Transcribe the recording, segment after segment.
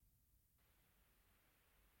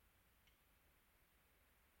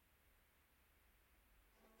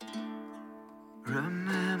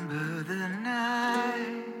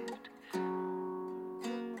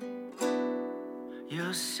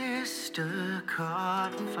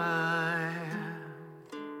caught fire.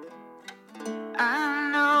 I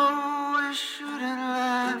know we shouldn't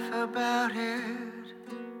laugh about it,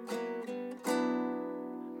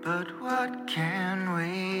 but what can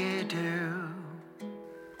we do?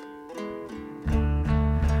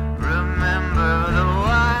 Remember the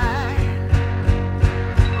wine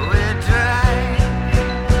we drank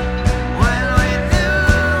when we knew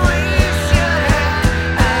we should have.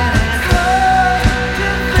 And it's hard to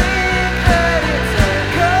think that it's all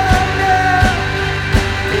come down.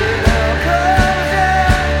 It all comes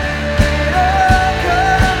down. It all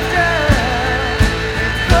comes down.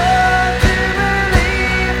 It's hard to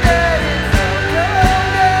believe that it's all come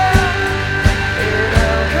down. It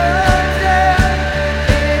all comes down.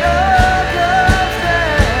 It all comes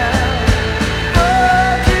down.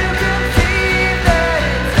 Hard to conceive that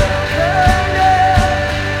it's all come down.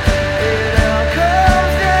 It all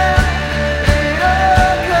comes down. It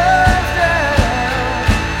all comes down.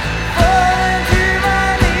 Falling to my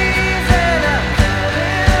knees and I'm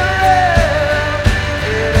coming around.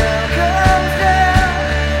 It all comes down.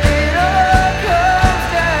 It all comes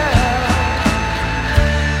down.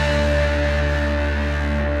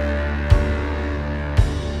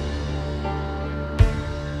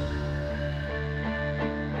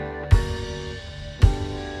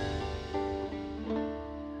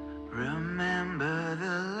 Remember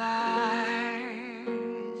the lies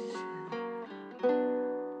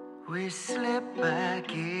we slip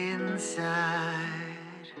back inside.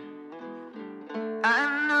 I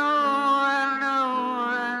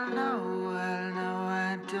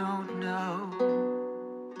don't know.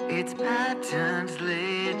 It's patterns laid